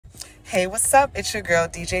Hey, what's up? It's your girl,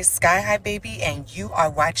 DJ Sky High Baby, and you are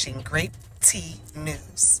watching Grape Tea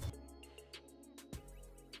News.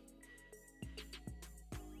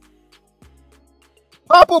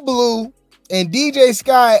 Papa Blue and DJ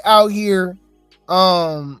Sky out here.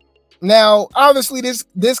 Now obviously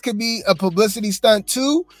this could be a publicity stunt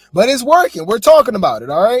too, but it's working. We're talking about it,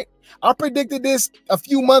 all right? I predicted this a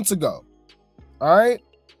few months ago. All right?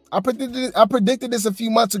 I predicted this a few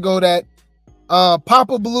months ago that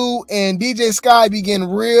Papa Blue and DJ Sky be getting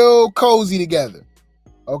real cozy together.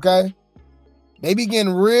 Okay? They be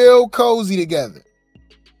getting real cozy together.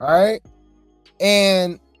 All right?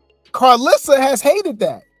 And Karlissa has hated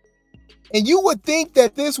that. And you would think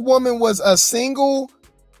that this woman was a single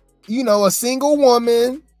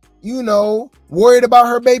woman, worried about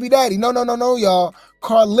her baby daddy. No, y'all.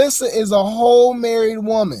 Karlissa is a whole married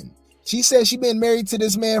woman. She said she's been married to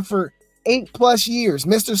this man for 8+ years,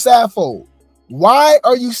 Mr. Sappho. Why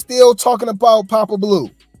are you still talking about Papa Blue?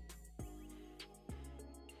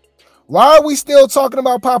 Why are we still talking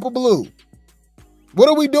about Papa Blue? What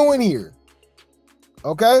are we doing here?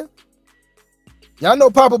 Okay? Y'all know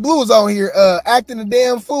Papa Blue is on here acting a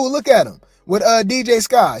damn fool. Look at him with DJ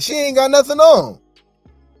Sky. She ain't got nothing on.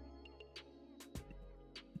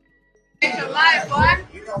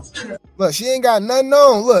 Look, she ain't got nothing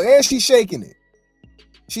on. Look, and she's shaking it.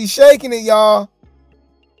 She's shaking it, y'all.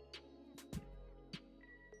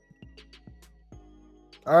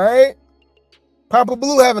 All right? Papa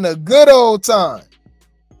Blue having a good old time.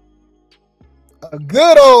 A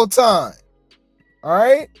good old time. All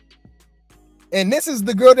right? And this is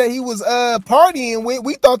the girl that he was partying with.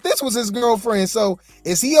 We thought this was his girlfriend. So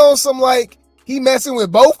is he on some he messing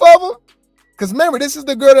with both of them? Because remember, this is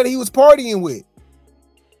the girl that he was partying with.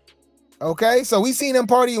 Okay, so we seen him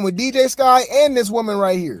partying with DJ Sky and this woman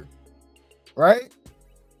right here. Right?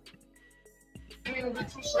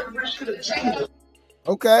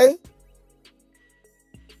 Okay.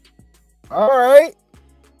 All right.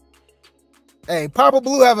 Hey, Papa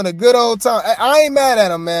Blue having a good old time. I ain't mad at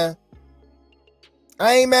him, man.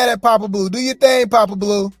 I ain't mad at Papa Blue. Do your thing, Papa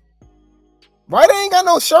Blue. Why they ain't got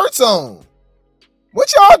no shirts on?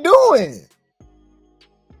 What y'all doing?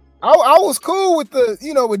 I was cool with with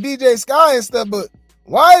DJ Sky and stuff, but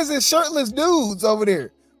why is it shirtless dudes over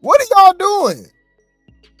there? What are y'all doing?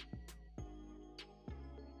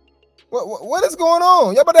 What is going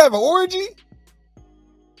on? Y'all about to have an orgy?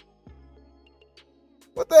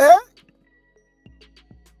 What the heck?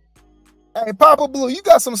 Hey, Papa Blue, you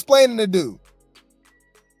got some explaining to do.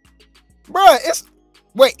 Bruh,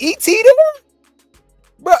 wait, E.T. there?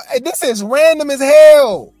 Bruh, this is random as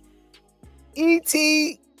hell.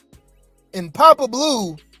 E.T. and Papa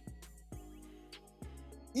Blue.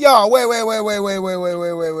 Y'all, wait.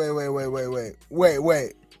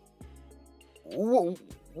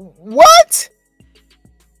 What?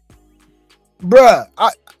 Bruh,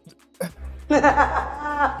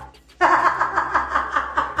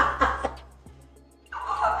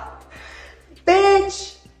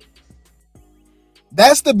 Bitch.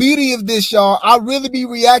 That's the beauty of this, y'all. I really be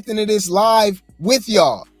reacting to this live with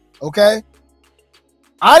y'all, okay?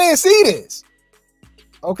 I didn't see this,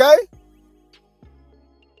 okay?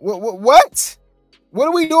 What? What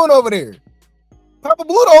are we doing over there? Papa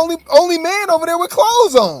Blue the only man over there with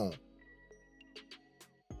clothes on.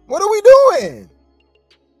 What are we doing?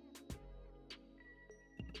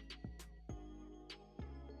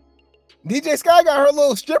 DJ Sky got her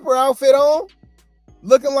little stripper outfit on.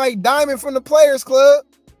 Looking like Diamond from the Players Club.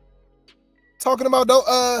 Talking about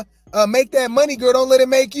don't make that money, girl. Don't let it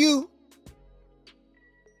make you.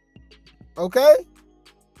 Okay?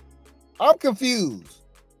 I'm confused.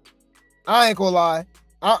 I ain't gonna lie.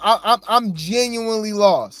 I'm genuinely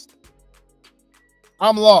lost.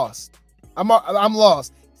 I'm lost. I'm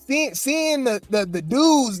lost. Seeing the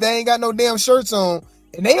dudes, they ain't got no damn shirts on,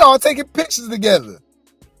 and they all taking pictures together.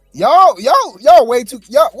 Y'all way too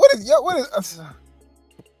what is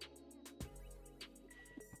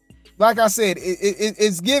like I said,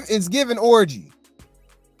 it's giving orgy.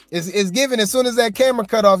 It's giving as soon as that camera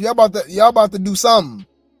cut off, y'all about to do something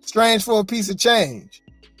strange for a piece of change.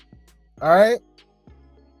 All right?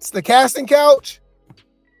 It's the casting couch.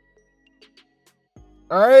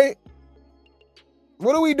 All right?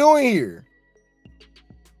 What are we doing here?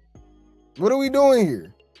 What are we doing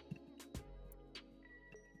here?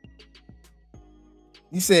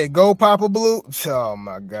 You said go Papa Blue? Oh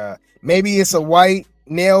my God. Maybe it's a white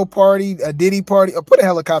nail party, a Diddy party. Or put a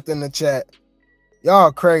helicopter in the chat.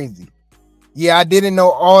 Y'all crazy. Yeah, I didn't know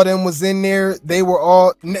all them was in there. They were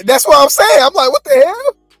all. That's what I'm saying. I'm like, what the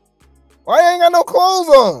hell? Why you ain't got no clothes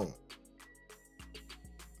on?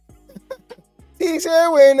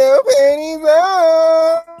 T-shirt with no panties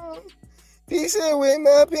on. T-shirt with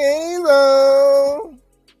no panties on.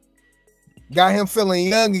 Got him feeling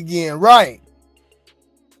young again, right?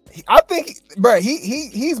 I think, bro,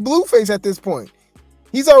 he's Blueface at this point.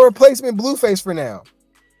 He's our replacement Blueface for now.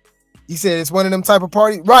 He said it's one of them type of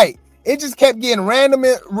parties, right? It just kept getting random,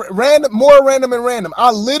 more random and random. I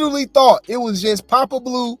literally thought it was just Papa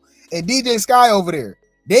Blue and DJ Sky over there.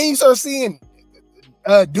 Then you start seeing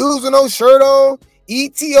dudes with no shirt on,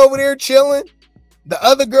 E.T. over there chilling, the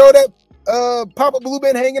other girl that Papa Blue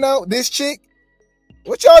been hanging out, this chick.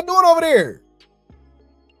 What y'all doing over there?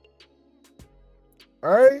 All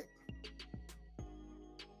right.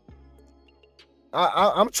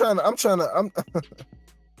 I'm trying to.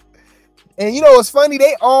 And you know what's funny?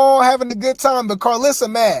 They all having a good time, but Karlissa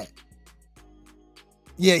mad.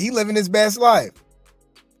 Yeah, he living his best life.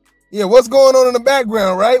 Yeah, what's going on in the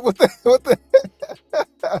background, right? What the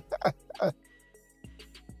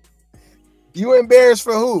You embarrassed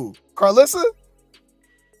for who? Karlissa?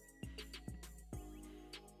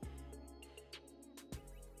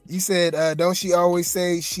 You said, don't she always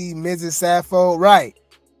say she Mrs. Sappho? Right.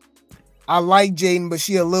 I like Jaden, but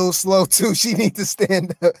she a little slow too. She needs to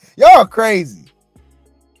stand up. Y'all crazy.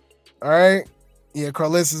 All right. Yeah,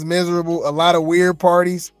 Karlissa's miserable. A lot of weird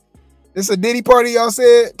parties. This a Diddy party, y'all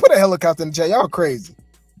said? Put a helicopter in the chat. Y'all crazy.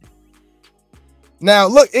 Now,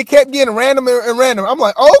 look, it kept getting random and random. I'm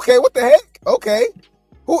like, oh, okay, what the heck? Okay.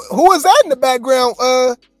 Who is that in the background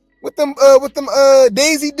with them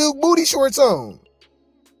Daisy Duke booty shorts on?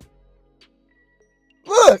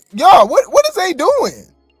 Look, y'all, what is they doing?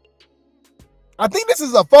 I think this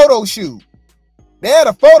is a photo shoot. They had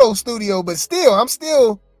a photo studio, but still, I'm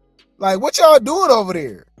still like, what y'all doing over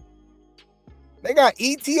there? They got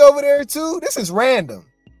E.T. over there too. This is random.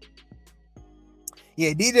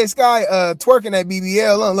 Yeah, DJ Sky twerking at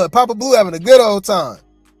BBL. Look, Papa Blue having a good old time.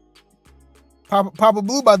 Papa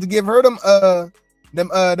Blue about to give her them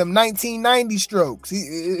 1990 strokes.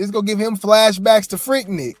 It's gonna give him flashbacks to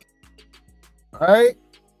Freaknik. All right.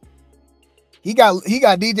 He got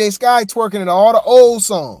DJ Sky twerking in all the old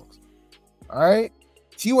songs. All right.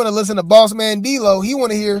 She want to listen to Boss Man D-Lo. He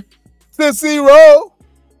want to hear Tootsie Roll,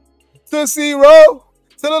 Tootsie Roll,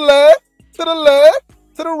 to the left, to the left,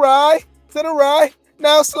 to the right, to the right.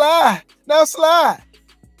 Now slide, now slide.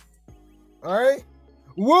 All right.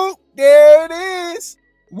 Whoop, there it is.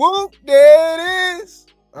 Whoop, there it is.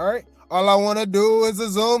 All right. All I want to do is a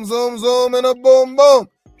zoom, zoom, zoom, and a boom, boom.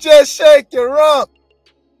 Just shake your rump.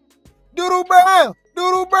 Doodle Brown,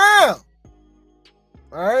 Doodle Brown.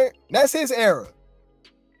 All right. That's his era.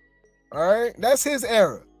 All right. That's his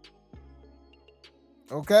era.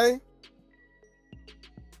 Okay.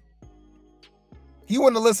 He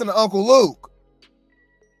want to listen to Uncle Luke.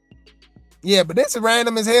 Yeah, but this is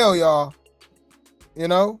random as hell, y'all. You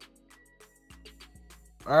know?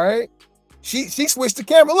 All right. She switched the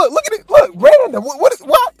camera. Look at it. Look, random.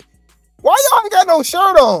 What? Why y'all ain't got no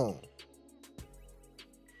shirt on?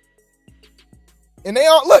 And they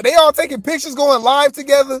all taking pictures going live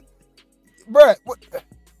together. Bruh.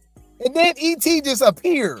 And then E.T. just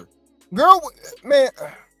appeared. Girl, man.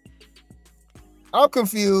 I'm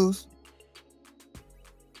confused.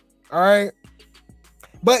 All right.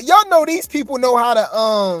 But y'all know these people know how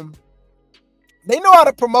to they know how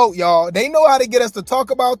to promote, y'all. They know how to get us to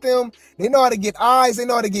talk about them. They know how to get eyes. They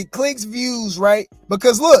know how to get clicks, views, right?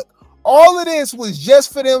 Because look, all of this was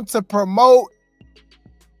just for them to promote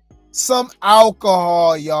some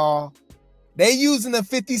alcohol, y'all. They using the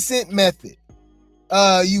 50 cent method.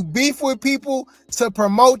 You beef with people to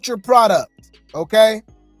promote your product, okay?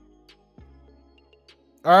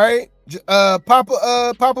 All right.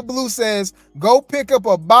 Papa Blue says, go pick up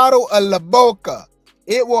a bottle of La Boca.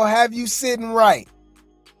 It will have you sitting right.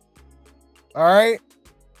 All right.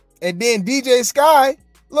 And then DJ Sky,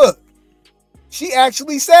 look, she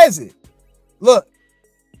actually says it. Look,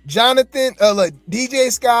 Jonathan, look,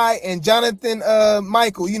 DJ Sky and Jonathan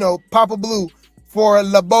Michael, you know, Papa Blue for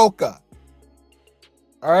La Boca.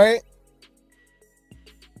 All right.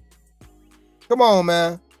 Come on,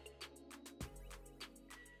 man.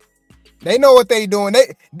 They know what they doing.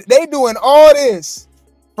 They doing all this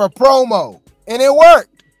for promo. And it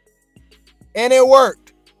worked. And it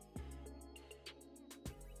worked.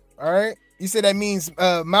 All right. You said that means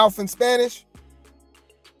mouth in Spanish?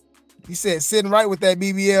 You said sitting right with that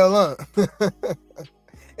BBL, huh?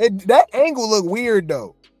 That angle look weird,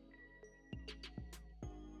 though.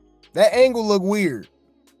 That angle look weird.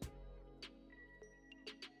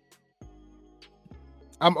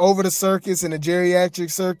 I'm over the circus and the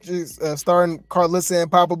geriatric circus starring Karlissa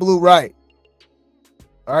and Papa Blue, right?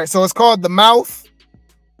 All right, so it's called The Mouth.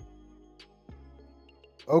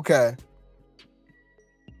 Okay.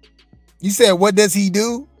 You said, what does he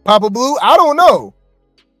do? Papa Blue? I don't know.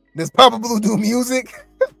 Does Papa Blue do music?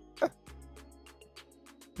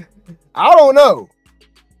 I don't know.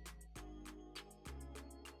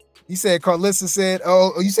 You said Karlissa said,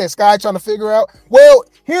 oh, you said Sky trying to figure out. Well,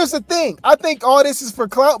 here's the thing. I think all this is for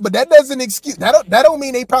clout, but that doesn't excuse that don't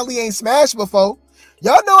mean they probably ain't smashed before.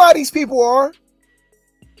 Y'all know how these people are.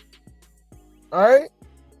 All right.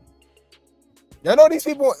 Y'all know these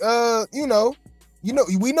people,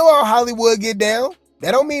 we know how Hollywood get down.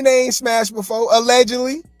 That don't mean they ain't smashed before,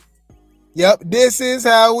 allegedly. Yep, this is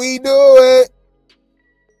how we do it.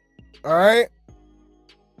 All right.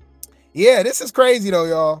 Yeah, this is crazy though,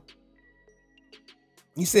 y'all.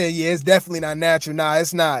 You said, yeah, it's definitely not natural. Nah,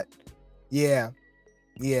 it's not. Yeah.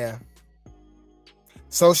 Yeah.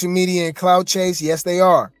 Social media and clout chase, yes, they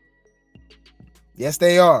are. Yes,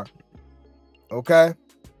 they are. Okay.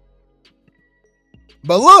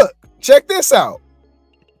 But look, check this out.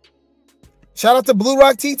 Shout out to Blue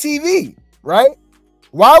Rock TTV, right?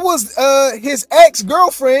 Why was his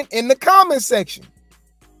ex-girlfriend in the comment section?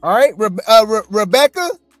 All right, Rebecca.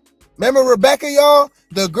 Remember Rebecca, y'all?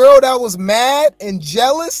 The girl that was mad and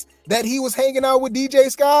jealous that he was hanging out with DJ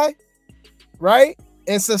Sky, right?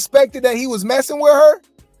 And suspected that he was messing with her.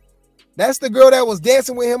 That's the girl that was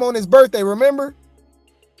dancing with him on his birthday, remember?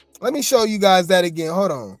 Let me show you guys that again.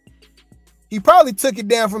 Hold on. He probably took it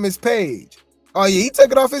down from his page. Oh, yeah, he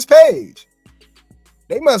took it off his page.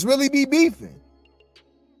 They must really be beefing.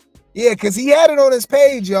 Yeah, because he had it on his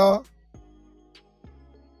page, y'all.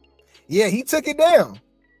 Yeah, he took it down.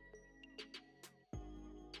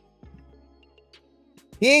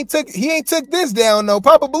 He ain't took this down, though.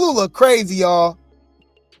 Papa Blue look crazy, y'all.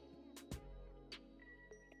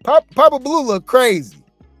 Papa Blue look crazy.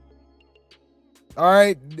 All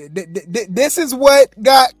right. This is what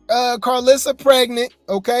got Karlissa pregnant,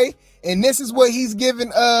 okay? And this is what he's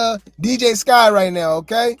giving DJ Sky right now,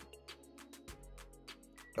 okay?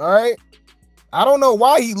 All right. I don't know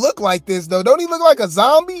why he look like this, though. Don't he look like a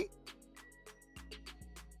zombie?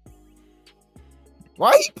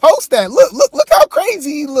 Why he post that? Look how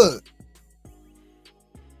crazy he look.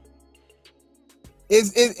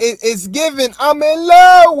 It's giving, I'm in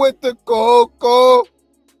love with the coco.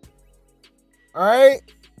 All right.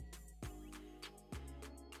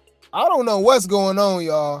 I don't know what's going on,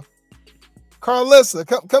 y'all. Karlissa,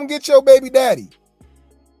 come get your baby daddy.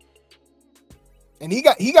 And he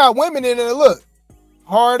got women in there. Look,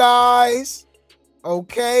 hard eyes.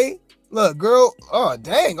 Okay. Look, girl. Oh,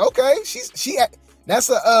 dang. Okay. That's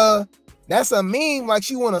a meme like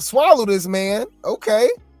she want to swallow this man. Okay.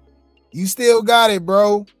 You still got it,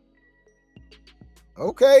 bro.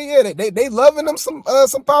 Okay, yeah, they loving him some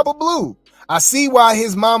Papa Blue. I see why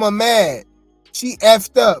his mama mad. She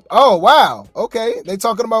effed up. Oh, wow. Okay. They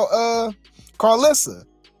talking about Karlissa.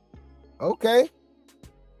 Okay.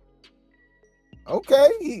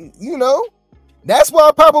 Okay. That's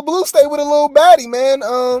why Papa Blue stayed with a little baddie, man.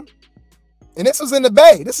 And this was in the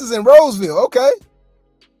Bay. This is in Roseville. Okay.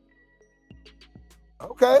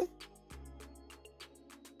 Okay.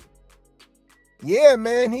 Yeah,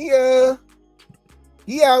 man. He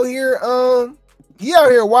out here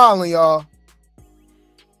wilding, y'all.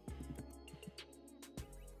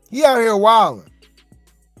 He out here wilding.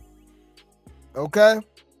 Okay.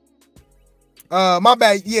 My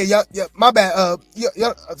bad. Yeah, my bad.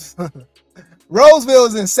 Roseville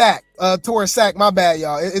is in Sac, towards Sac. My bad,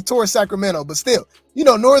 y'all. It's towards Sacramento, but still,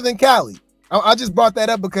 Northern Cali. I just brought that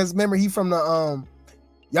up because remember he from the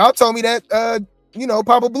y'all told me that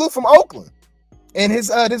Papa Blue from Oakland, and his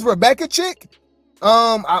this Rebecca chick.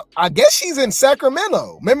 I guess she's in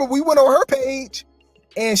Sacramento. Remember we went on her page,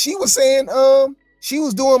 and she was saying she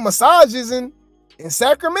was doing massages in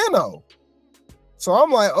Sacramento. So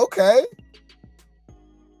I'm like, okay,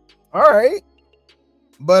 all right,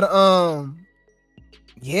 but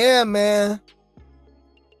yeah, man,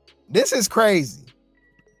 this is crazy.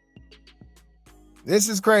 This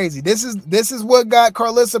is crazy. This is what got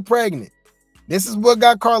Karlissa pregnant. This is what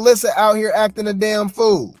got Karlissa out here acting a damn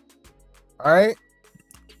fool. All right.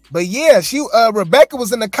 But yeah, Rebecca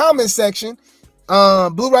was in the comment section.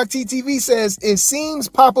 Blue Rock TTV says, it seems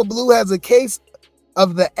Papa Blue has a case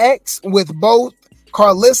of the ex with both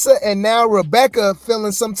Karlissa and now Rebecca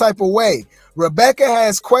feeling some type of way. Rebecca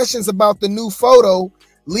has questions about the new photo,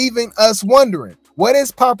 leaving us wondering, what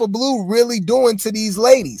is Papa Blue really doing to these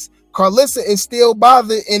ladies? Karlissa is still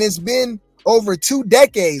bothered, and it's been over 2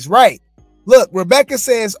 decades, right? Look, Rebecca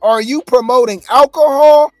says, are you promoting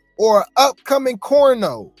alcohol or upcoming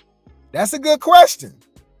porno? That's a good question.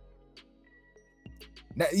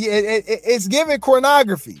 It's giving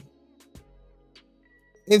pornography.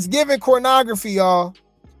 It's giving pornography, y'all.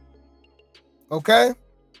 Okay?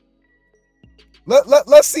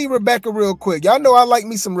 Let's see Rebecca real quick. Y'all know I like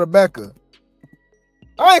me some Rebecca.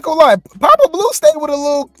 I ain't gonna lie. Papa Blue stayed with a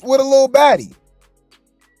little baddie.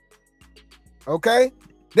 Okay?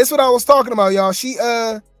 This is what I was talking about, y'all. She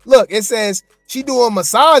look, it says she doing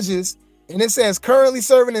massages, and it says currently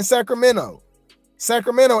serving in Sacramento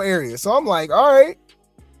area. So I'm like, all right,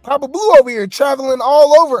 Papa Blue over here traveling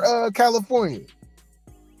all over California,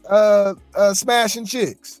 smashing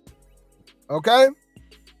chicks. Okay.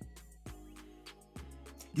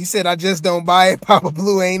 You said I just don't buy it. Papa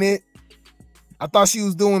Blue ain't it? I thought she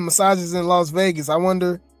was doing massages in Las Vegas. I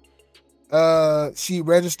wonder she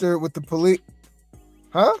registered with the police.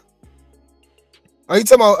 Huh? Are you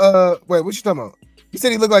talking about wait, what you talking about? You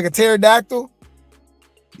said he looked like a pterodactyl?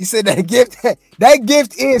 You said that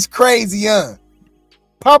gift is crazy, huh?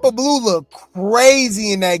 Papa Blue look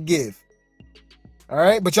crazy in that gift. All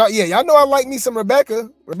right, but y'all know I like me some Rebecca.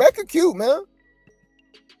 Rebecca cute, man.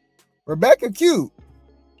 Rebecca cute.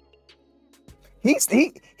 He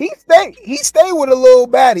stay with a little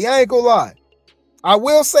baddie. I ain't gonna lie. I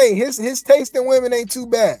will say his taste in women ain't too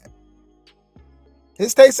bad.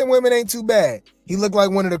 His taste in women ain't too bad. He looked like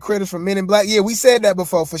one of the critters from Men in Black. Yeah, we said that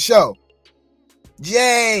before for sure.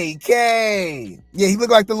 JK. Yeah, he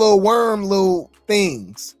looked like the little worm, little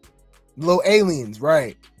things, little aliens.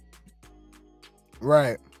 Right.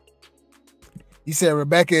 Right. You said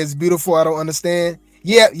Rebecca is beautiful. I don't understand.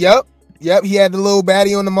 Yeah. Yep. He had the little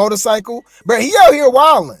baddie on the motorcycle, but he out here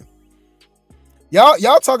wilding.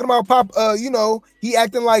 Y'all talking about Pop? He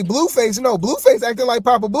acting like Blueface. No, Blueface acting like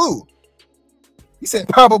Papa Blue. He said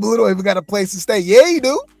Papa Blue don't even got a place to stay. Yeah, you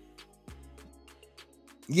do.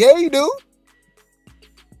 Yeah, you do.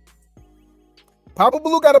 Papa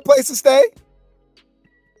Blue got a place to stay.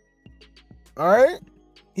 All right.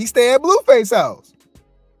 He stay at Blueface house.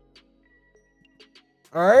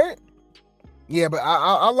 All right. Yeah, but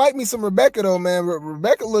I like me some Rebecca though, man.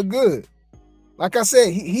 Rebecca look good. Like I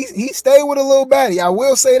said, he stayed with a little baddie. I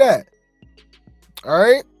will say that. All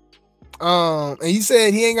right. And you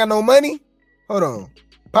said he ain't got no money? Hold on.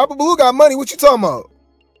 Papa Blue got money. What you talking about?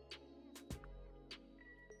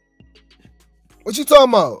 What you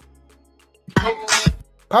talking about?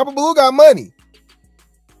 Papa Blue got money.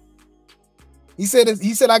 He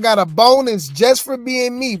said I got a bonus just for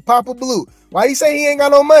being me, Papa Blue. Why you say he ain't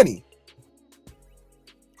got no money?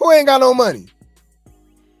 Who ain't got no money?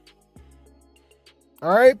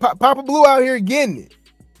 All right, Papa Blue out here getting it.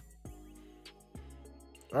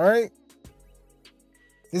 All right.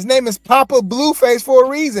 His name is Papa Blueface for a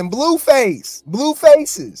reason. Blueface. Blue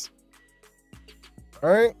faces. All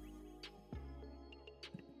right.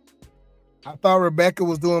 I thought Rebecca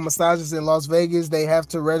was doing massages in Las Vegas. They have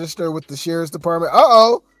to register with the sheriff's department.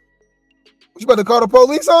 Uh-oh. What, you about to call the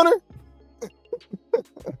police on her?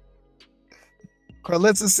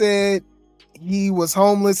 Karlissa said he was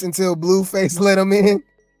homeless until Blueface let him in.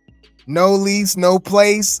 No lease, no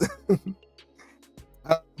place.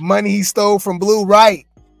 Money he stole from Blue, right?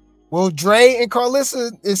 Well, Dre and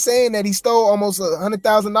Karlissa is saying that he stole almost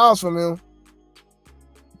 $100,000 from him.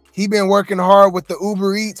 He been working hard with the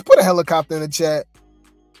Uber Eats. Put a helicopter in the chat.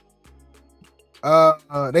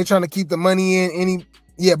 They trying to keep the money in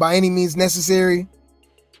by any means necessary.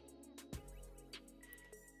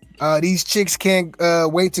 These chicks can't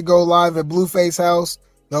wait to go live at Blueface house.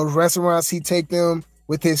 Those restaurants, he take them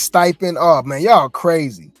with his stipend. Oh man, y'all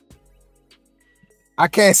crazy. I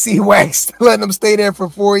can't see Wax letting him stay there for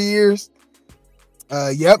 4 years.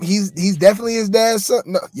 Yep, he's definitely his dad's son.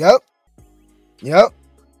 No, yep.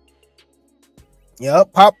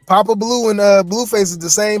 Papa Blue and Blueface is the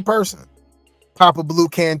same person. Papa Blue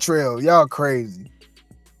Cantrell. Y'all crazy.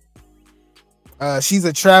 She's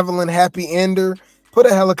a traveling happy ender. Put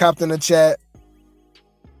a helicopter in the chat.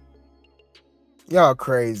 Y'all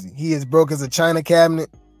crazy. He is broke as a china cabinet.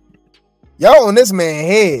 Y'all on this man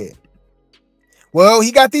head. Well,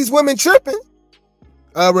 he got these women tripping.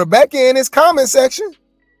 Rebecca in his comment section.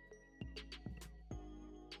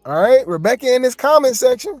 All right, Rebecca in his comment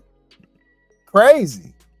section.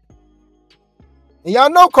 Crazy. And y'all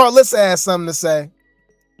know Karlissa has something to say.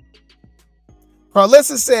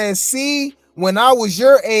 Karlissa says, see, when I was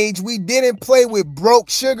your age, we didn't play with broke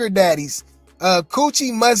sugar daddies.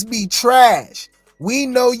 Coochie must be trash. We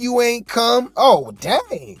know you ain't come. Oh,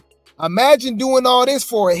 dang. Imagine doing all this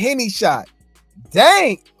for a Henny shot.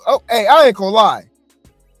 Dang. Oh, hey, I ain't gonna lie.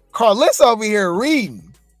 Karlissa over here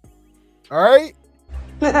reading. All right.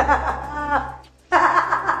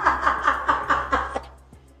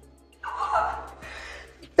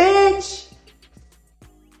 Bitch.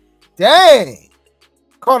 Dang.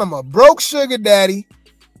 Called him a broke sugar daddy.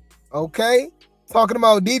 Okay? Talking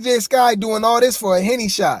about DJ Sky doing all this for a Henny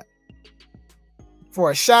shot. For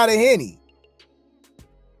a shot of Henny.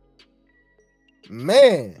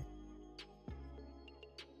 Man.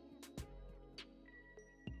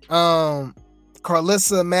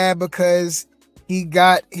 Karlissa mad because he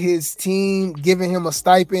got his team giving him a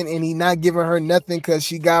stipend and he not giving her nothing because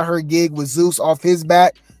she got her gig with Zeus off his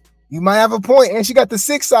back. You might have a point. And she got the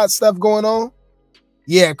 6-shot stuff going on.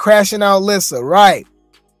 Yeah, crashing out Lissa. Right.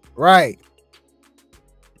 Right.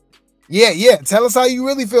 Yeah. Tell us how you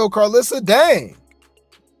really feel, Karlissa. Dang.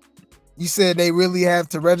 You said they really have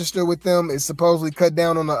to register with them. It's supposedly cut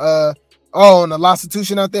down on the on the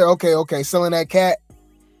prostitution out there. Okay. Selling that cat.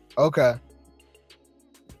 Okay.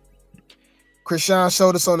 Krishan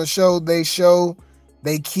showed us on the show.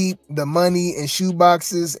 They keep the money in shoe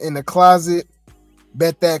boxes in the closet.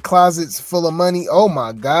 Bet that closet's full of money. Oh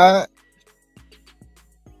my God.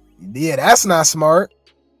 Yeah, that's not smart.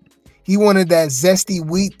 He wanted that zesty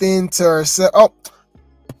wheat thin to herself. Oh,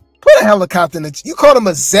 put a helicopter in the... You call him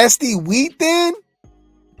a zesty wheat thin?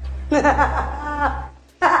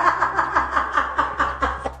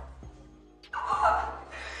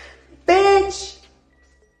 Bitch.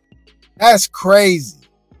 That's crazy.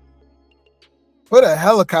 Put a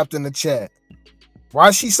helicopter in the chat. Why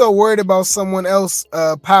is she so worried about someone else's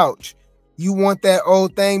pouch? You want that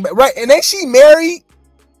old thing back. Right, and ain't she married?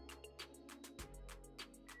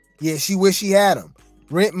 Yeah, she wish she had him.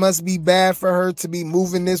 Rent must be bad for her to be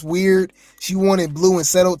moving this weird. She wanted Blue and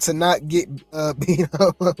settled to not get beat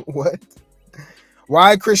up. What?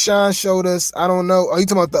 Why Krishan showed us? I don't know. Are you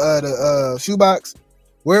talking about the shoebox?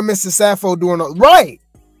 Where Mr. Sappho doing? Right.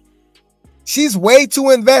 She's way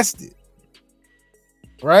too invested.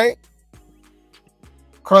 Right?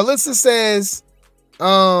 Karlissa says,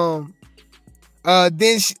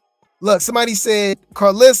 then she, look, somebody said,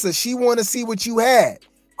 Karlissa, she want to see what you had.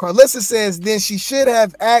 Karlissa says, then she should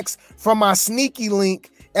have asked for my sneaky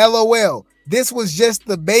link. LOL. This was just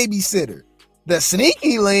the babysitter. The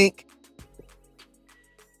sneaky link?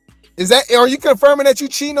 Is that, are you confirming that you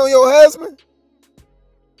cheating on your husband?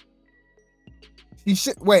 She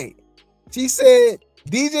should, wait. She said,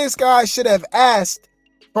 DJ Sky should have asked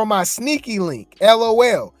for my sneaky link.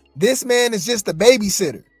 LOL. This man is just a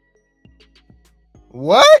babysitter.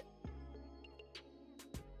 What?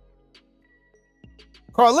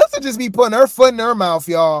 Karlissa just be putting her foot in her mouth,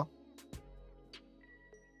 y'all.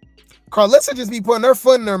 Karlissa just be putting her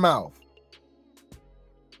foot in her mouth.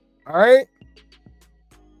 All right?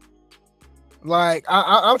 Like,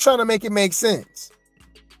 I'm trying to make it make sense.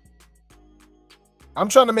 I'm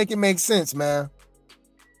trying to make it make sense, man.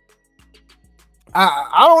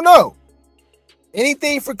 I don't know.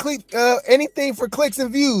 Anything for clicks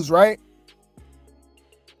and views, right?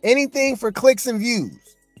 Anything for clicks and views.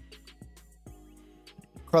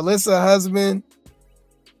 Karlissa husband.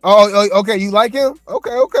 Oh, okay. You like him?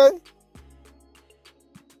 Okay.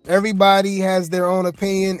 Everybody has their own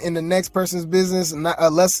opinion in the next person's business.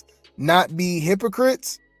 Let's not be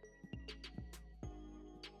hypocrites.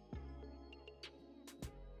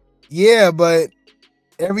 Yeah, but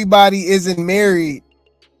everybody isn't married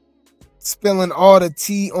spilling all the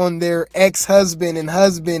tea on their ex-husband and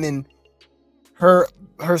her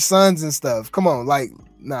sons and stuff. Come on, like,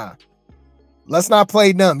 nah. Let's not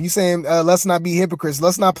play dumb. You saying let's not be hypocrites.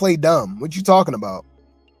 Let's not play dumb. What you talking about?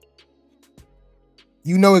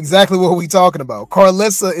 You know exactly what we talking about.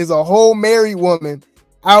 Karlissa is a whole married woman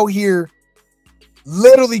out here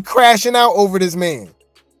literally crashing out over this man.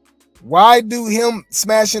 Why do him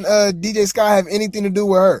smashing DJ Sky have anything to do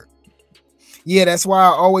with her? Yeah, that's why I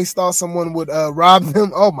always thought someone would rob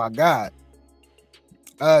him. Oh my God.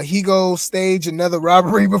 He go stage another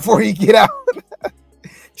robbery before he get out.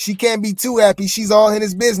 She can't be too happy. She's all in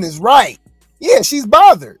his business. Right. Yeah, she's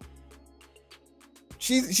bothered.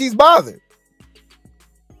 She's bothered.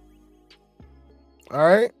 All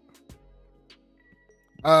right.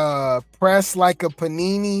 Press like a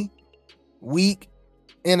panini, weak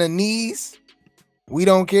in the knees. We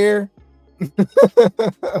don't care.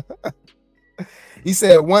 He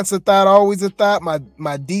said, once a thought, always a thought.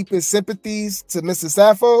 My deepest sympathies to Mr.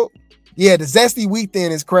 Sappho. Yeah, the zesty wheat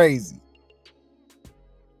thin is crazy.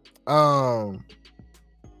 Let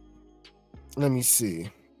me see.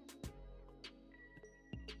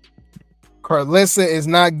 Karlissa is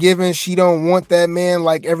not giving. She don't want that man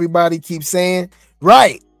like everybody keeps saying.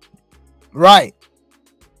 Right.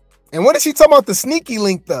 And what is she talking about the sneaky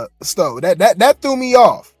link stove? That threw me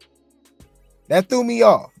off.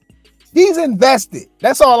 She's invested.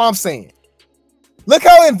 That's all I'm saying. Look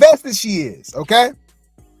how invested she is, okay?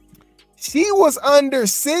 She was under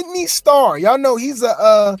Sydney Star. Y'all know he's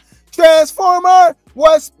a Transformer,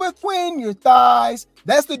 what's between your thighs?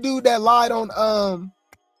 That's the dude that lied on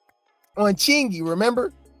Chingy,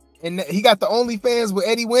 remember? And he got the OnlyFans with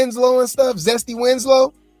Eddie Winslow and stuff, Zesty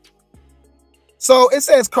Winslow. So it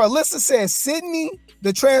says, Karlissa says, Sydney,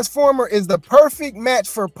 the Transformer, is the perfect match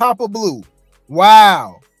for Papa Blue.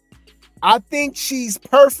 Wow. I think she's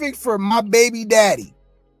perfect for my baby daddy.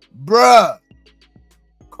 Bruh.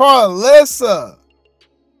 Karlissa.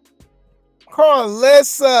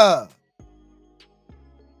 Karlissa.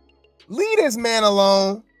 Leave this man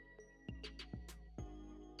alone.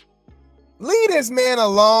 Leave this man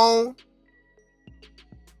alone.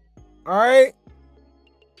 All right.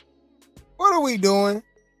 What are we doing?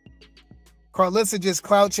 Karlissa just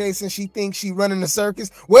clout chasing. She thinks she running the circus.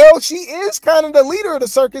 Well, she is kind of the leader of the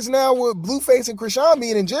circus now with Blueface and Krishan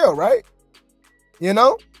being in jail, right? You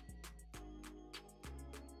know?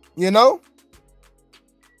 You know?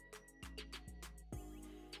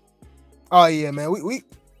 Oh, yeah, man.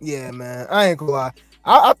 Yeah, man. I ain't gonna lie.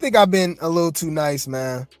 I think I've been a little too nice,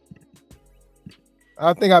 man.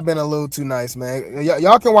 I think I've been a little too nice, man.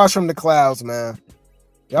 Y'all can watch from the clouds, man.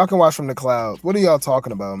 Y'all can watch from the clouds. What are y'all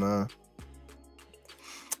talking about, man?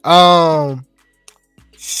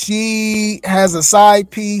 She has a side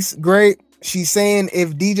piece. Grape. She's saying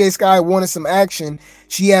if DJ Sky wanted some action,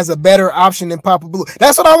 she has a better option than Papa Blue.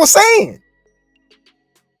 That's what I was saying.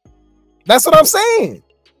 That's what I'm saying.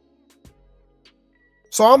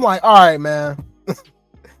 So I'm like, all right, man.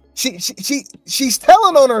 She's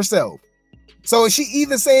telling on herself. So is she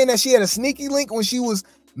either saying that she had a sneaky link when she was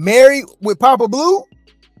married with Papa Blue,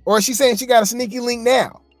 or is she saying she got a sneaky link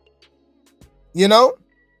now? You know?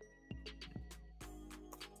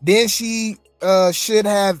 Then she should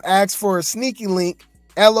have asked for a sneaky link.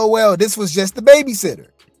 LOL, this was just the babysitter.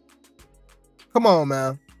 Come on,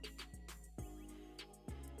 man.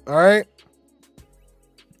 All right.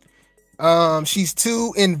 She's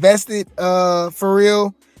too invested for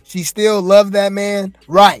real. She still loved that man.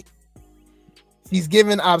 Right. She's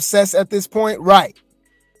given obsessed at this point. Right.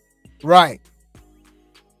 Right.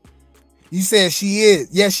 You said she is.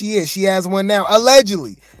 Yes, she is. She has one now.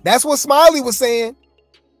 Allegedly. That's what Smiley was saying.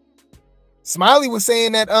 Smiley was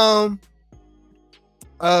saying that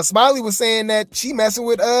she messing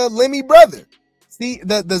with Lemmy brother. See,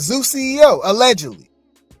 the Zoo CEO, allegedly.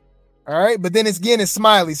 All right, but then it's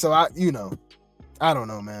Smiley, so I don't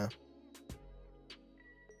know, man.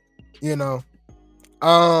 You know.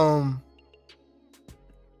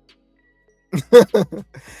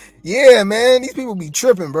 Yeah, man, these people be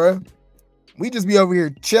tripping, bro. We just be over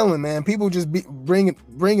here chilling, man. People just be bringing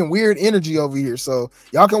weird energy over here. So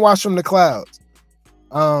y'all can watch from the clouds.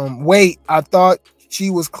 Wait, I thought she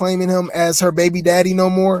was claiming him as her baby daddy no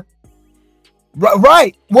more.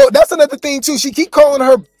 Right. Well, that's another thing too. She keep calling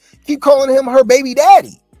him her baby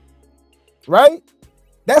daddy. Right?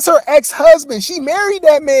 That's her ex-husband. She married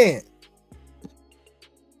that man.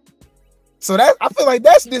 So that I feel like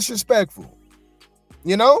that's disrespectful.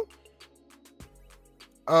 You know?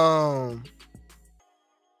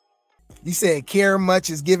 You said care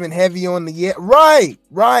much is giving heavy on the yet. Right.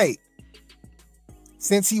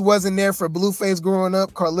 Since he wasn't there for Blueface growing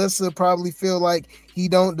up, Karlissa probably feel like he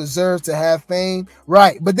don't deserve to have fame.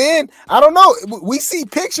 Right. But then, I don't know. We see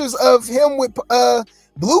pictures of him with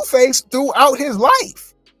Blueface throughout his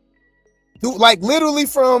life. Like literally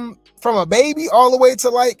from a baby all the way to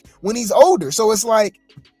like when he's older. So it's like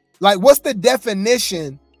what's the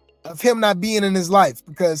definition of him not being in his life?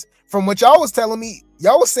 Because from what y'all was telling me,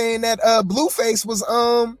 y'all was saying that Blueface was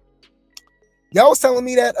y'all was telling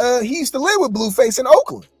me that he used to live with Blueface in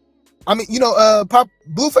Oakland. I mean,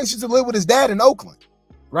 Blueface used to live with his dad in Oakland,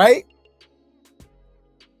 right?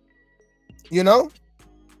 You know?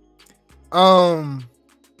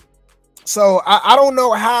 So I don't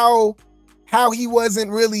know how he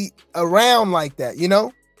wasn't really around like that, you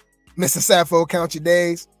know? Mr. Sappho, count your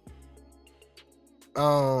days.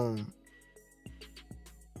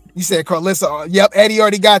 You said Karlissa. Yep, Eddie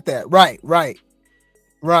already got that. Right.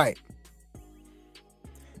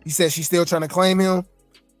 You said she's still trying to claim him.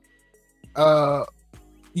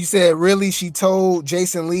 You said really she told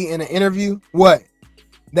Jason Lee in an interview what?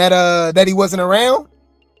 That he wasn't around?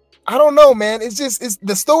 I don't know, man. It's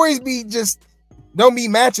the stories don't be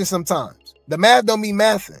matching sometimes. The math don't be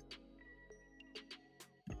mathing.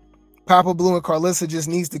 Papa Blue and Karlissa just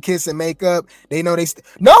needs to kiss and make up. They know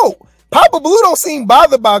no. Papa Blue don't seem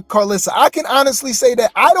bothered by Karlissa. I can honestly say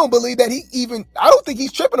that I don't believe that I don't think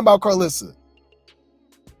he's tripping about Karlissa.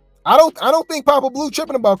 I don't think Papa Blue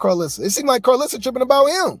tripping about Karlissa. It seemed like Karlissa tripping about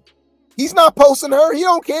him. He's not posting her. He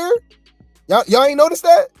don't care. Y'all ain't noticed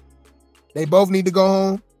that? They both need to go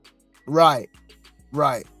home. Right.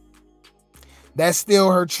 That's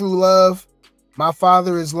still her true love. My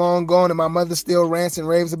father is long gone and my mother still rants and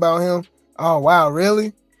raves about him. Oh wow,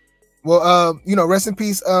 really? Well, rest in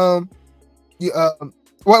peace. Wait.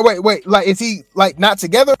 Like, is he like not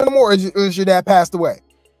together anymore, or is your dad passed away?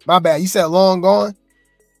 My bad. You said long gone.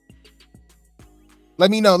 Let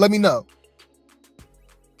me know.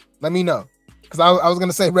 Because I was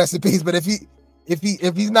gonna say rest in peace, but if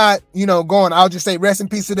he's not, gone, I'll just say rest in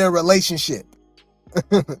peace to their relationship.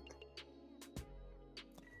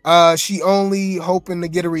 She only hoping to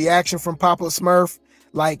get a reaction from Papa Smurf,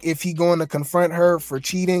 like if he going to confront her for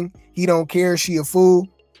cheating. He don't care. She a fool.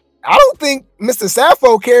 I don't think Mr.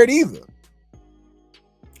 Sappho cared either.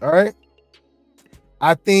 All right.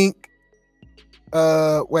 I think,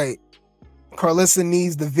 Karlissa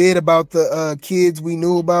needs the vid about the kids we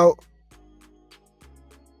knew about.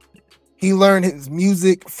 He learned his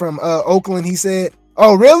music from Oakland, he said.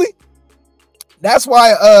 Oh, really? That's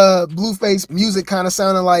why Blueface music kind of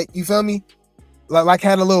sounded like, you feel me? Like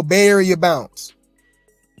had a little Bay Area bounce.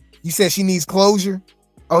 You said she needs closure.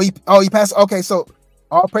 He passed. Okay, so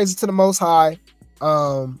all praises to the Most High.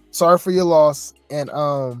 Sorry for your loss. And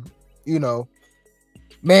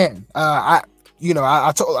man, I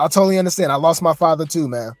totally understand. I lost my father too,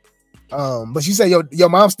 man. But you say your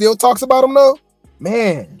mom still talks about him though?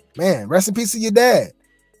 Man, rest in peace to your dad.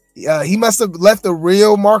 He must have left a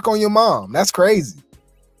real mark on your mom. That's crazy.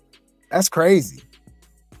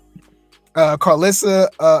 Karlissa,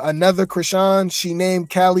 another Krishan, she named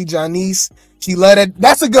Callie Janice. She let it.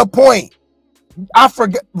 That's a good point. I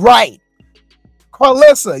forgot. Right.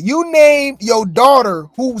 Karlissa, you named your daughter,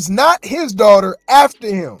 who's not his daughter, after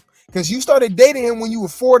him. Because you started dating him when you were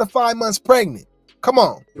 4 to 5 months pregnant. Come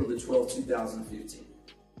on. The 12th, 2015.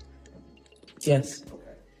 Yes. Okay.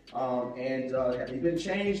 And have you been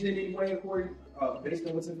changed in any way according, based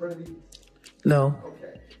on what's in front of you? No.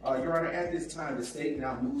 Okay. Your Honor, at this time, the state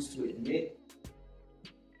now moves to admit.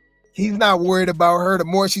 He's not worried about her. The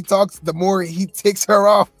more she talks, the more he ticks her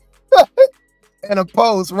off. And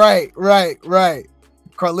oppose. Right.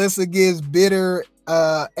 Karlissa gives bitter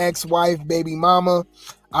ex-wife baby mama.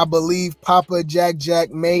 I believe Papa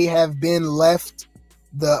Jack may have been left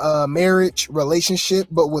the marriage relationship,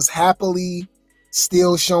 but was happily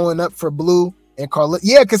still showing up for Blue and Karlissa.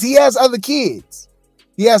 Yeah, because he has other kids.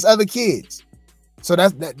 So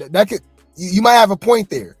that could, you might have a point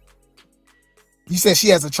there. You said she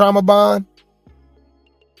has a trauma bond,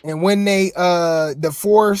 and when they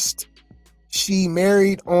divorced, she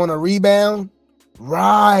married on a rebound.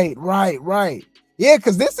 Right. Yeah,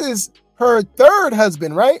 because this is her third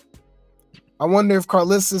husband, right? I wonder if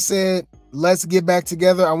Karlissa said, let's get back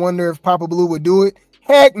together. I wonder if Papa Blue would do it.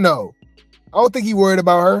 Heck no. I don't think he worried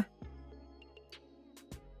about her.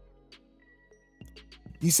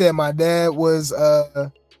 You said my dad was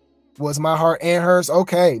my heart and hers.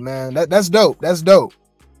 Okay, man. That's dope.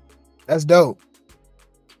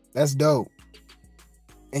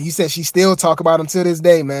 And you said she still talk about him to this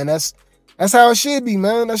day, man. That's how it should be,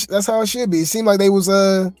 man. That's how it should be. It seemed like they was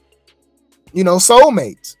soulmates.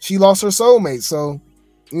 She lost her soulmate, so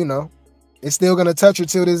it's still gonna touch her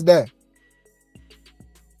till this day.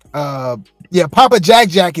 Yeah, Papa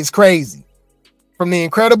Jack is crazy. From The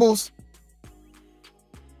Incredibles.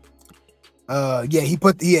 He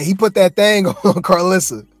put that thing on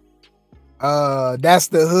Karlissa. That's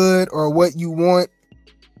the hood or what you want.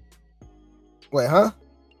 Wait, huh?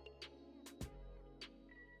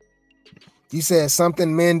 You said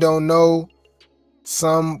something men don't know.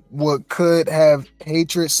 Some could have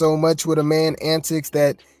hatred so much with a man antics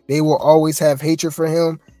that they will always have hatred for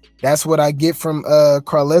him. That's what I get from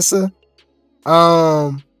Karlissa.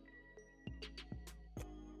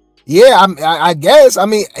 Yeah, I guess. I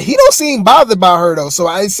mean, he don't seem bothered by her though, so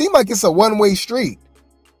it seems like it's a one-way street.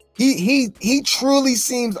 He truly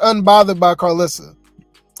seems unbothered by Karlissa.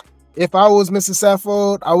 If I was Mr.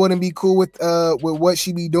 Saffold, I wouldn't be cool with what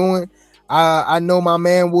she be doing. I know my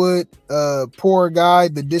man would. Poor guy,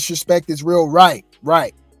 the disrespect is real. Right.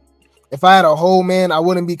 If I had a whole man, I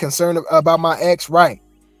wouldn't be concerned about my ex. Right.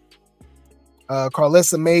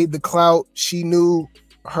 Karlissa made the clout. She knew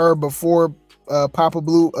her before Papa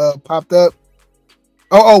Blue popped up.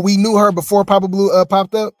 Oh, we knew her before Papa Blue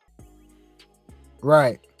popped up.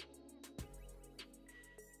 Right.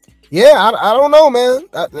 Yeah, I don't know, man.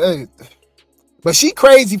 But she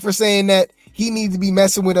crazy for saying that he needs to be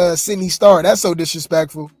messing with Sydney Starr. That's so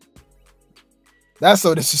disrespectful.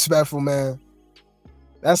 Man.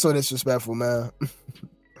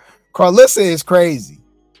 Karlissa is crazy.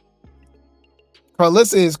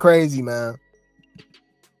 Man.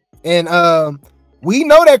 And we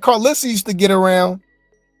know that Karlissa used to get around.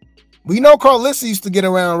 We know Karlissa used to get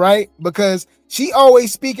around, right? Because she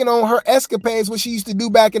always speaking on her escapades, what she used to do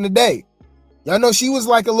back in the day. Y'all know she was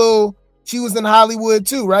like she was in Hollywood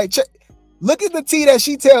too, right? Look at the tea that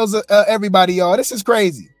she tells everybody, y'all. This is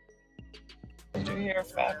crazy. Did you hear a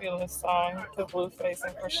Fabolous song, the Blueface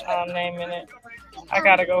and Krishan naming it? I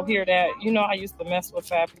gotta go hear that. You know I used to mess with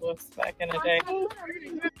Fabolous back in the day.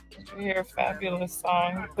 Did you hear a Fabolous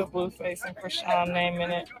song, the Blueface and Krishan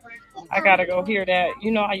naming it? I gotta go hear that.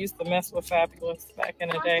 You know I used to mess with Fabolous back in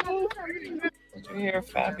the day. Did you hear a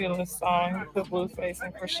Fabolous song, the Blueface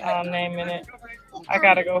and Krishan naming it? I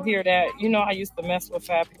gotta go hear that. You know I used to mess with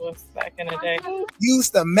Fabolous back in the day.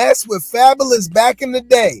 Used to mess with Fabolous back in the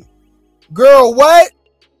day. Girl, what?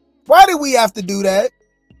 Why did we have to do that?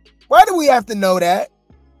 Why do we have to know that?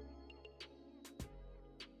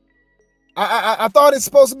 I thought it's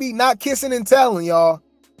supposed to be not kissing and telling, y'all.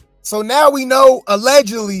 So now we know,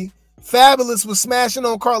 allegedly, Fabolous was smashing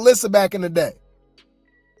on Karlissa back in the day.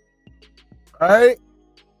 All right?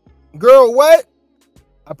 Girl, what?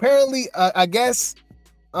 Apparently, I guess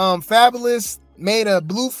Fabolous made a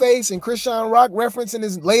Blueface and Krishan Rock reference in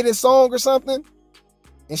his latest song or something.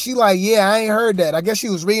 And she like, yeah, I ain't heard that. I guess she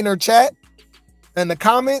was reading her chat and the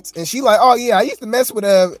comments. And she like, oh, yeah, I used to mess with,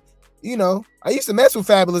 I used to mess with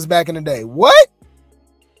Fabolous back in the day. What?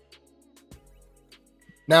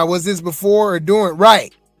 Now, was this before or during?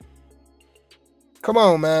 Right. Come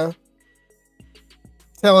on, man.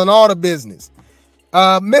 Telling all the business.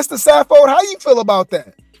 Mr. Sappho, how you feel about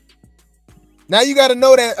that? Now you got to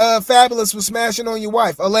know that Fabolous was smashing on your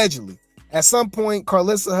wife, allegedly. At some point,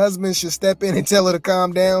 Karlissa's husband should step in and tell her to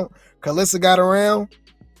calm down. Karlissa got around.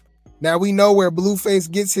 Now we know where Blueface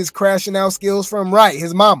gets his crashing out skills from. Right,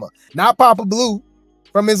 his mama. Not Papa Blue,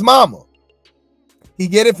 from his mama. He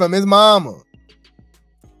get it from his mama.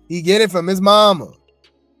 He get it from his mama.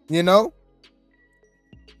 You know?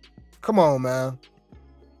 Come on, man.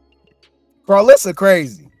 Karlissa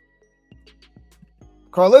crazy.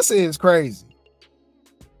 Karlissa is crazy.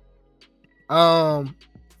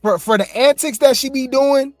 For the antics that she be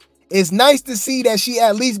doing, it's nice to see that she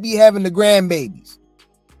at least be having the grandbabies.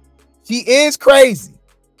 She is crazy.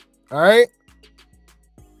 All right?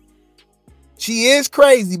 She is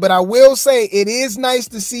crazy, but I will say it is nice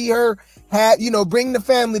to see her bring the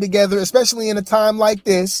family together, especially in a time like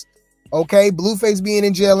this. Okay? Blueface being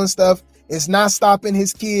in jail and stuff. It's not stopping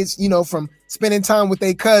his kids, from spending time with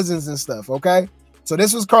their cousins and stuff. Okay? So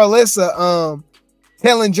this was Karlissa,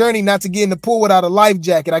 telling Journey not to get in the pool without a life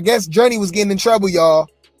jacket. I guess Journey was getting in trouble, y'all.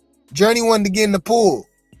 Journey wanted to get in the pool.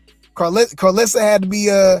 Karlissa had to be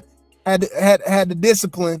had the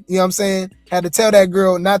discipline, you know what I'm saying? Had to tell that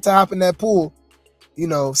girl not to hop in that pool,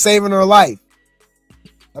 saving her life.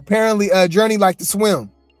 Apparently, Journey liked to swim.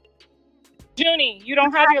 Junie, you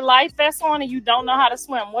don't have your life vest on and you don't know how to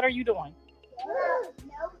swim. What are you doing?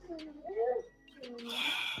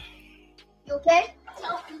 You okay?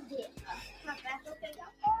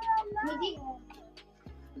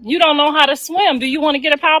 You don't know how to swim. Do you want to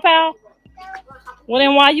get a pow-pow? Well,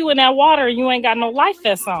 then why you in that water and you ain't got no life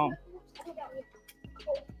vest on?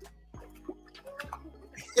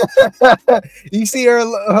 You see her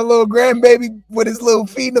little grandbaby with his little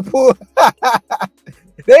feet in the pool?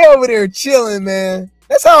 They over there chilling, man.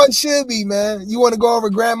 That's how it should be, man. You want to go over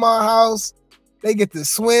to grandma's house, they get to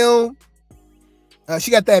swim. She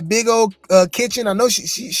got that big old kitchen. I know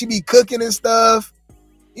she be cooking and stuff.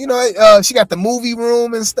 She got the movie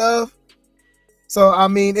room and stuff. So, I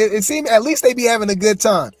mean, it seems at least they be having a good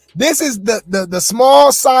time. This is the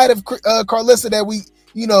small side of Karlissa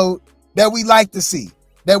that we like to see,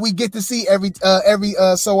 that we get to see every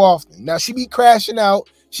so often. Now, she be crashing out.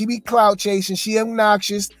 She be clout chasing. She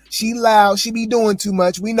obnoxious. She loud. She be doing too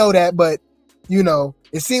much. We know that, but,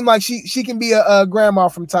 it seems like she can be a grandma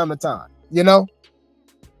from time to time,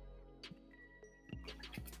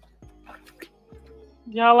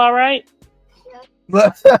 Y'all all right?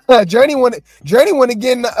 Journey want to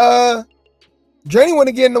get in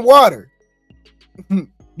the water.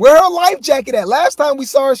 Where her life jacket at? Last time we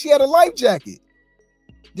saw her, she had a life jacket.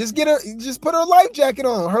 Just put her life jacket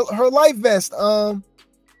on, her life vest.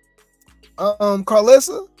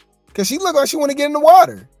 Karlissa, because she look like she want to get in the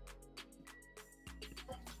water.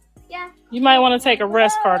 Yeah. You might want to take a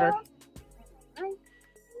rest, Carter.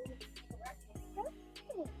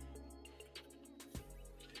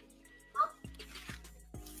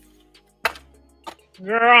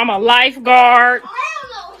 Girl, I'm a lifeguard.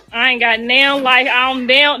 I ain't got now life. I don't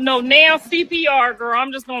now CPR, girl.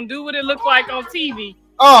 I'm just gonna do what it looks like on TV.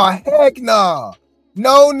 Oh heck no.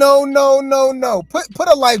 No. Put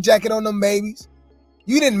a life jacket on them babies.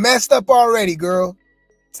 You done messed up already, girl.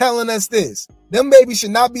 telling us this. Them babies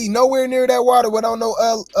should not be nowhere near that water without no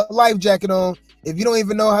life jacket on if you don't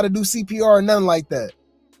even know how to do CPR or nothing like that.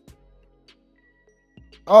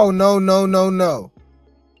 Oh, no, no, no, no.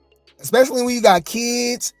 Especially when you got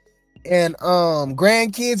kids and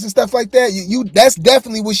grandkids and stuff like that. You that's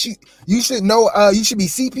definitely what you should know. You should be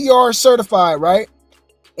CPR certified, right?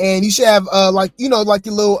 And you should have like your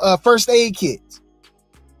little first aid kits.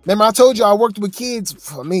 Remember I told you I worked with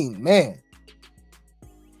kids. I mean, man.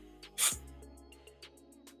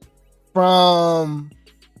 For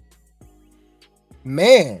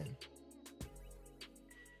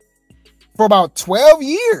about 12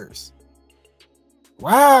 years.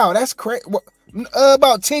 Wow, that's crazy.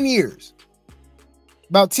 About 10 years.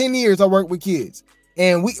 About 10 years I worked with kids.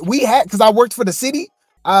 And we had, because I worked for the city,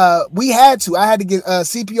 I had to get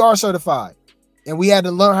CPR certified. And we had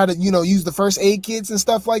to learn how to, use the first aid kits and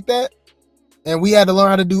stuff like that. And we had to learn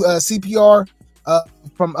how to do CPR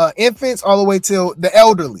from infants all the way till the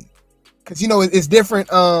elderly. Because it's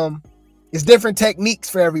different techniques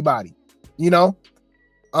for everybody,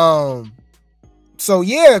 so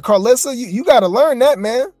yeah, Karlissa, you got to learn that,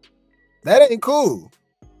 man. That ain't cool.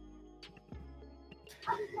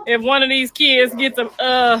 If one of these kids gets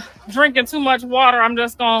drinking too much water, I'm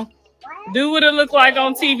just gonna do what it look like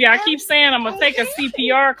on TV. I keep saying I'm gonna take a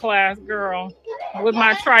CPR class, girl, with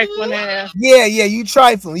my trifling ass. Yeah, you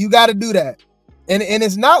trifling. You got to do that, and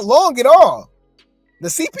it's not long at all. The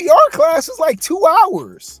CPR class was like 2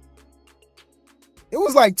 hours. It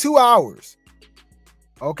was like 2 hours.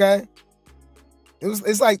 Okay.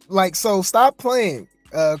 It's like so. Stop playing,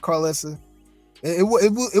 Karlissa.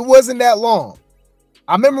 It wasn't that long.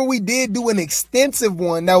 I remember we did do an extensive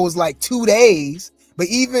one that was like 2 days, but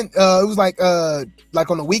even it was like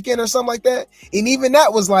on the weekend or something like that, and even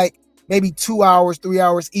that was like maybe 2 hours, 3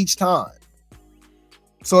 hours each time.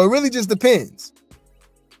 So it really just depends,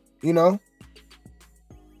 Yeah,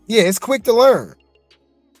 it's quick to learn.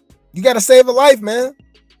 You got to save a life, man.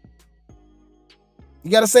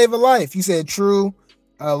 You got to save a life. You said true.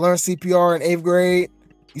 Learn CPR in 8th grade.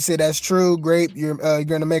 You said that's true. Grape, you're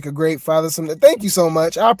going to make a great father someday. Thank you so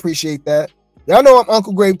much. I appreciate that. Y'all know I'm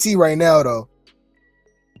Uncle Grape T right now, though.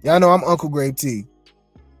 Y'all know I'm Uncle Grape T.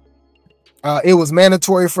 It was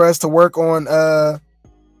mandatory for us to work on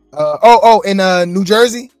in New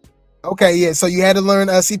Jersey. Okay, yeah. So you had to learn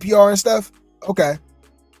CPR and stuff. Okay.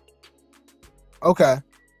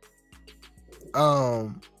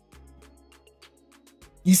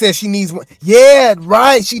 You said she needs one. Yeah,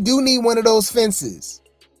 right. She do need one of those fences.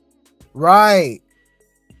 Right.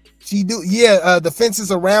 She do. Yeah, the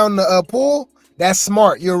fences around the pool. That's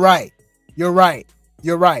smart. You're right.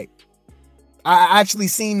 I actually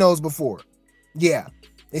seen those before. Yeah.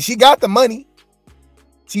 And she got the money.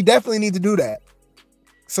 She definitely need to do that.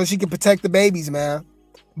 So she can protect the babies, man.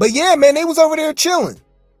 But yeah, man, they was over there chilling.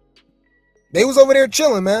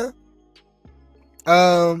 Man.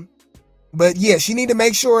 But yeah, she need to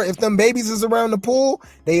make sure if them babies is around the pool,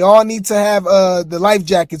 they all need to have the life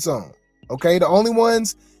jackets on. Okay, the only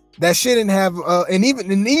ones that shouldn't have and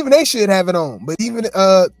even they should have it on. But even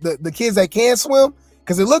the kids that can swim,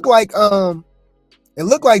 because it looked like Javon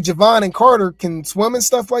and Carter can swim and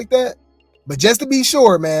stuff like that. But just to be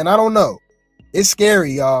sure, man, I don't know. It's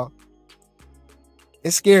scary, y'all.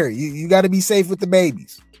 It's scary. You got to be safe with the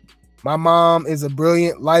babies. My mom is a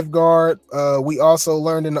brilliant lifeguard. We also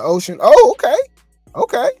learned in the ocean. Oh,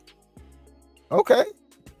 okay.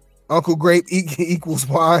 Uncle Grape equals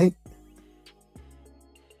wine.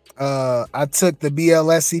 I took the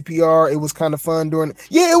BLS CPR. It was kind of fun during.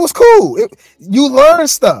 Yeah, it was cool. You learn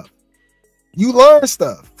stuff.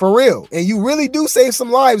 For real. And you really do save some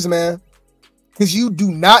lives, man. Because you do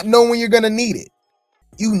not know when you're going to need it.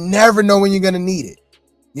 You never know when you're going to need it.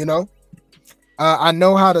 I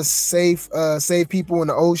know how to save people in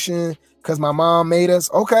the ocean because my mom made us.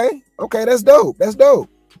 Okay, that's dope.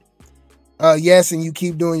 Yes, and you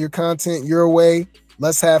keep doing your content your way.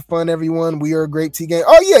 Let's have fun, everyone. We are a Grape T gang.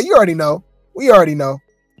 Oh yeah, you already know. We already know.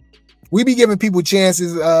 We be giving people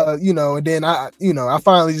chances, and then I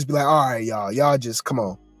finally just be like, all right, y'all just come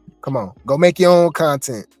on, go make your own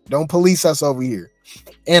content. Don't police us over here.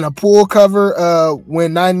 And a pool cover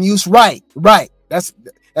when not in use. Right. That's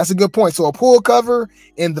a good point. So a pool cover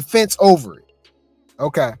and the fence over it.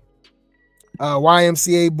 Okay.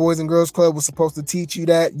 YMCA Boys and Girls Club was supposed to teach you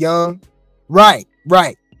that young. Right.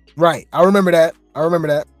 I remember that.